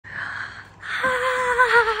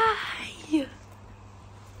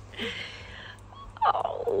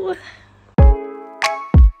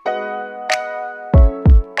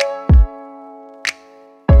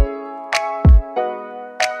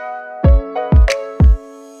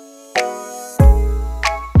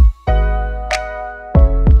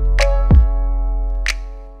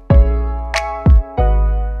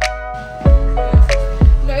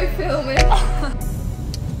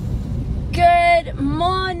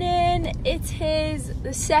It is the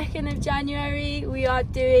 2nd of January. We are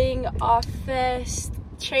doing our first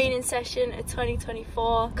training session of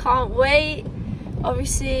 2024. Can't wait.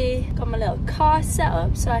 Obviously got my little car set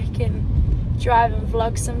up so I can drive and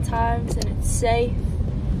vlog sometimes and it's safe.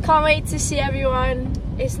 Can't wait to see everyone.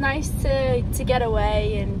 It's nice to get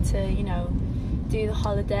away and to, you know, do the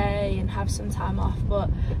holiday and have some time off, but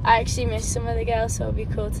I actually miss some of the girls, so it'll be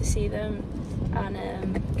cool to see them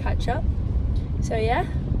and catch up. So yeah,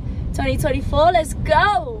 2024, let's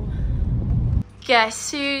go!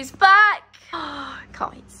 Guess who's back? Oh,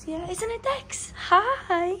 can't wait to see her. Isn't it Dex?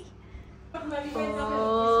 Hi! Oh,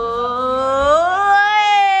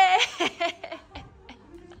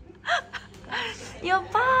 you're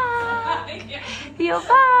back! You're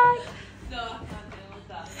back!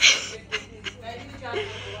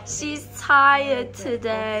 She's tired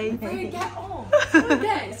today. Pray, get on.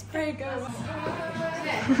 Yes, pray, go.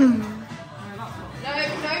 No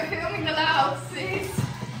filming allowed, sis.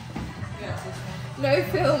 No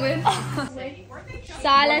filming. So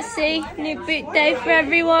let's see, new boot day for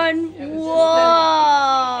everyone.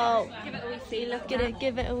 Whoa! Give it a wee feel. Look at it.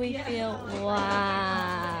 Give it a wee feel.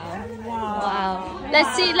 Wow! Wow!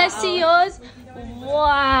 Let's see yours.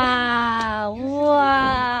 Wow!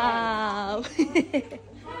 Wow!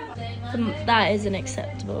 That isn't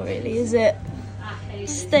acceptable, really, is it?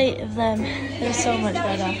 State of them. They're so much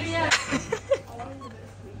better.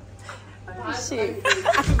 Shoot.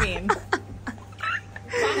 I mean,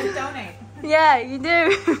 donate. Yeah, you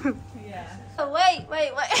do. Yeah. Oh, wait.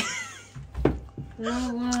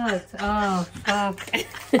 Oh, what? Oh, fuck.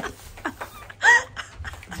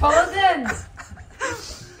 Jordan!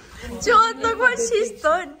 Jordan, look what she's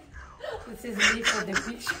done. This is me for the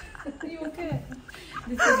picture. Are you okay?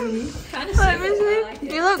 This is me. Let me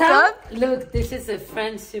see. You look good. Look, this is a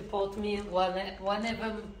friend support me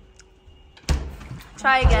whenever.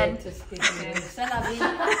 Try again. To speak English. C'est la vie.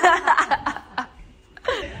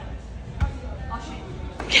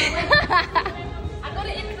 I got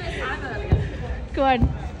it in for the time earlier. Go on,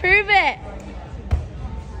 prove it.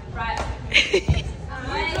 Right.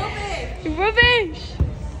 Rubbish.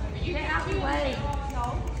 You get out of the way.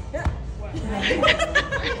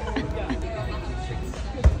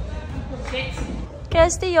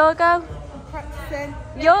 Kirsty, your go. Practicing.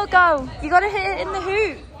 Your go. You gotta hit it in the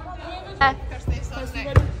hoop.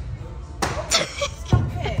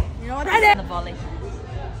 Stop it. You know what I did? The volley.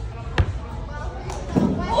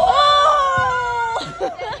 Oh!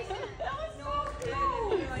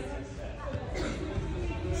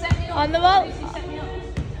 On the ball.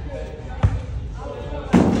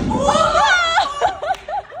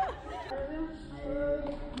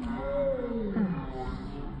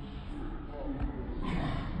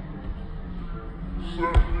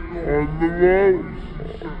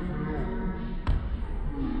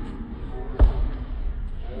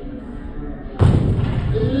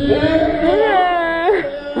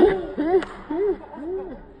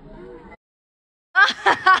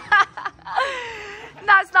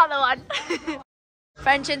 That's not the one.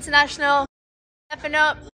 French international. Stepping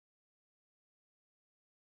up.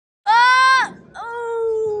 Ah!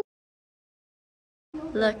 Oh!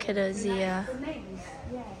 Look at us here.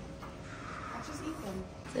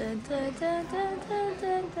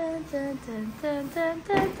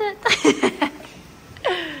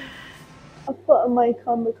 I've put a mic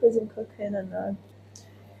on because I'm cooking and I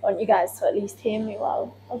want you guys to at least hear me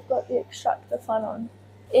while I've got the extractor fan on.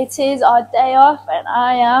 It is our day off and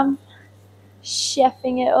I am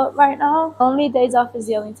chefing it up right now. Only days off is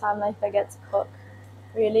the only time like I get to cook,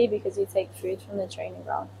 really, because we take food from the training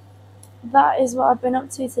ground. That is what I've been up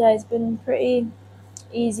to today. It's been pretty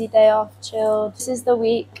easy day off, chilled. This is the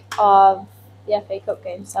week of the FA Cup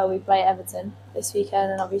game, so we play Everton this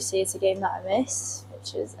weekend, and obviously it's a game that I miss,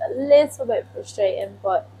 which is a little bit frustrating,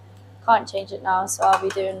 but can't change it now. So I'll be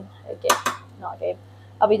doing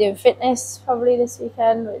I'll be doing fitness probably this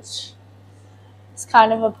weekend, which is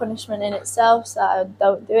kind of a punishment in itself, so I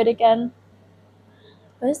don't do it again.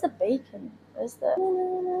 Where's the bacon? Where's the...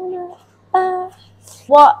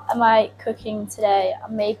 What am I cooking today?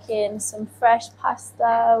 I'm making some fresh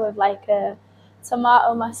pasta with like a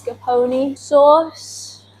tomato mascarpone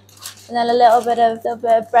sauce and then a little bit of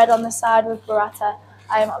bread on the side with burrata.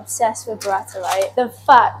 I am obsessed with burrata, right? The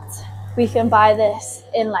fact we can buy this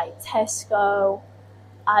in like Tesco,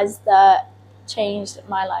 Asda, changed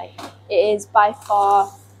my life. It is by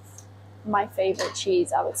far my favourite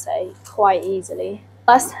cheese, I would say, quite easily.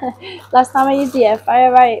 Last time I used the air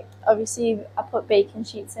fryer, right, obviously I put baking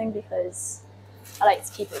sheets in because I like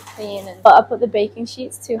to keep it clean, but I put the baking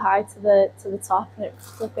sheets too high to the top and it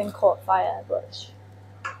flipping caught fire, but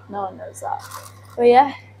no one knows that. But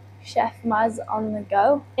yeah, Chef Maz on the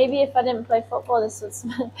go. Maybe if I didn't play football, this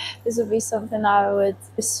would be something I would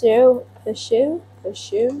pursue. I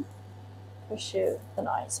don't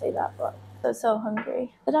know how to say that, but I'm so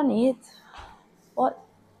hungry. What did I need? What?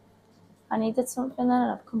 I needed something then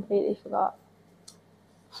and I've completely forgot.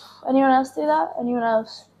 Anyone else do that? Anyone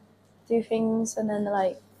else do things and then they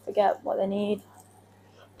like forget what they need?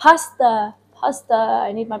 Pasta!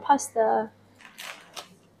 I need my pasta.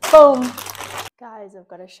 Boom! Guys, I've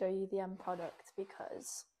got to show you the end product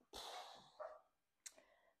because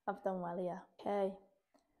I've done well here. Okay.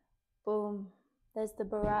 Boom. There's the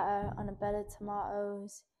burrata on a bed of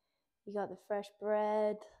tomatoes. You got the fresh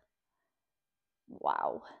bread.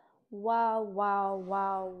 Wow. Wow.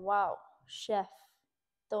 Chef.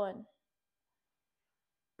 Done.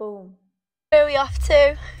 Boom. Where are we off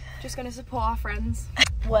to? Just going to support our friends.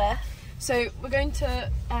 Where? So we're going to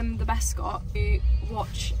the Bescot to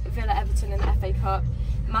watch Villa Everton in the FA Cup.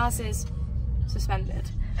 Maz is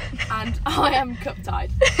suspended and I am cup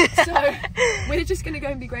tied. So we're just going to go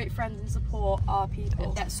and be great friends and support our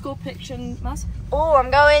people. Yeah, score prediction, Maz? Oh,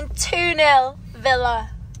 I'm going 2-0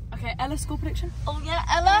 Villa. Okay, Ella, score prediction? Oh yeah,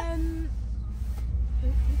 Ella?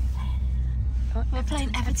 We're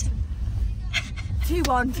playing Everton.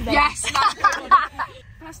 2-1 today. Yes!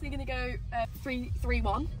 Personally going to go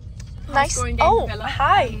 3-1. Nice. Oh,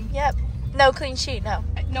 hi. Yep. No clean sheet, no.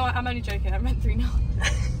 No, I'm only joking. I meant 3-0.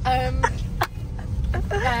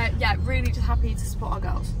 Yeah, really just happy to support our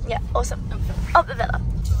girls. Yeah, awesome. Up the Villa.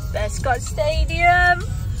 Bescot Stadium.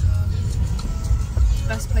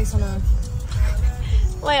 Best place on earth.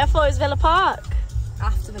 Wait, I thought it was Villa Park.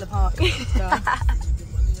 After Villa Park.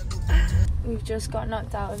 We've just got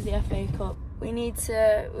knocked out of the FA Cup. We need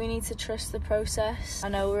to trust the process. I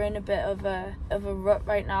know we're in a bit of a rut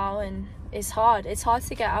right now and it's hard. It's hard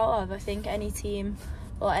to get out of. I think any team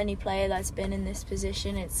or any player that's been in this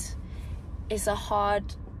position, it's a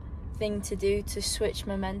hard thing to do, to switch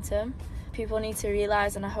momentum. People need to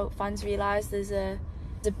realise, and I hope fans realise, there's a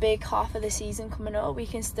big half of the season coming up. We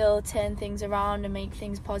can still turn things around and make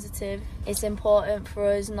things positive. It's important for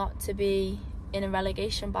us not to be in a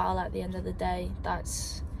relegation battle at the end of the day.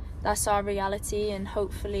 That's our reality, and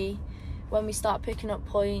hopefully when we start picking up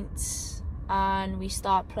points and we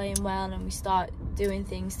start playing well and we start doing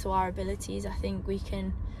things to our abilities, I think we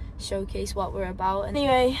can showcase what we're about. And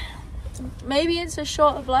anyway, maybe it's a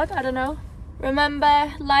shorter vlog, I don't know.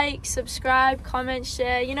 Remember, like, subscribe, comment,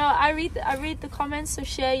 share. You know, I read the comments, so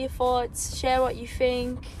share your thoughts, share what you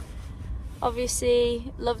think.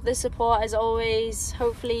 Obviously, love the support as always.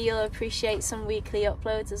 Hopefully you'll appreciate some weekly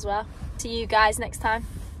uploads as well. See you guys next time.